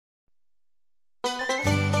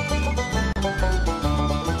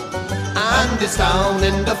And it's down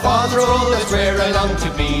in the Falls Road, that's where I long to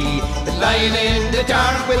be. Lying in the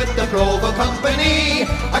dark with the Provo Company.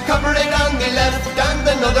 I cover it on me left and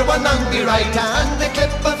another one on me right, and a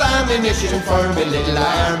clip of ammunition for me little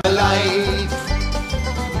Armalite.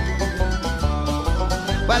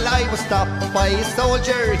 Well, I was stopped by a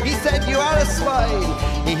soldier, he said, "You are a swine."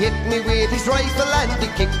 He hit me with his rifle and he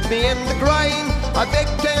kicked me in the groin. I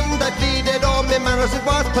begged and I pleaded, all my manners, it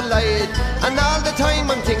was polite. And all the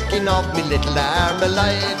time I'm thinking of me little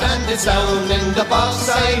Armalite. And it's down in the boss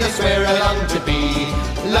side, that's where I long to be.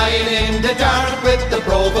 Lying in the dark with the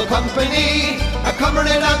Provo Company. I cover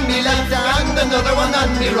it on me left and another one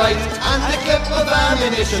on me right, and a clip of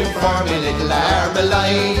ammunition for me little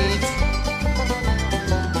Armalite.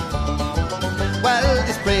 Well,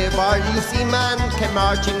 this brave RUC man came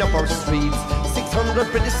marching up our streets.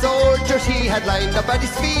 600 British soldiers he had lined up at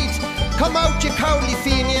his feet. "Come out, you cowardly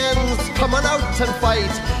Fenians, come on out and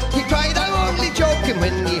fight." He cried, "I'm only joking,"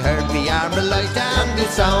 when he heard me Armalite. And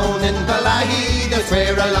it's down in Balahi, that's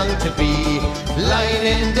where I long to be. Lying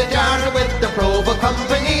in the dark with the Provo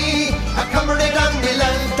Company. I cover it on me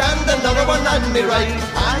left and another one on me right,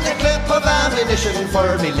 and a clip of ammunition for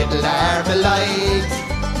me little Armalite.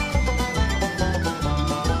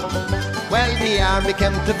 Well, the army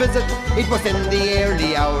came to visit, it was in the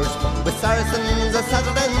early hours, with Saracens and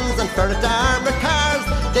Saturdains and ferret armoured cars.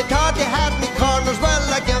 They thought they had me corners, well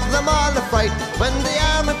I gave them all a fright, when the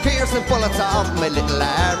armour-piercing bullets off my little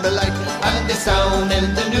Armalite. And it's down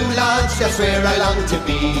in the New Lodge, that's where I long to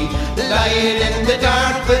be. Lying in the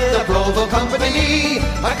dark with the Provo Company.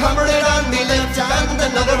 I cover it on me left and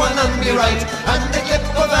another one on me right, and a clip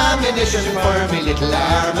of ammunition for me little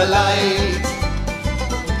Armalite.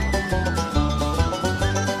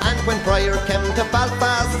 When Pryor came to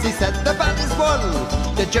Belfast, he said the battle's won.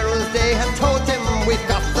 The generals they had told him, we've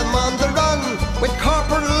got them on the run. With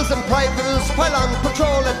corporals and privates while on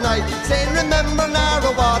patrol at night, saying remember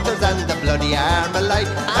narrow waters and the bloody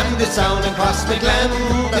Armalite. And it's down across McGlen,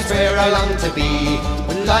 that's where I long to be.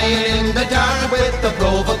 Lying in the dark with the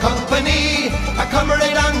Provo Company. I cover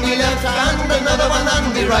it on me left and another one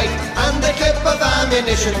on me right, and a clip of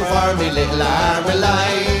ammunition for me little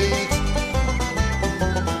Armalite.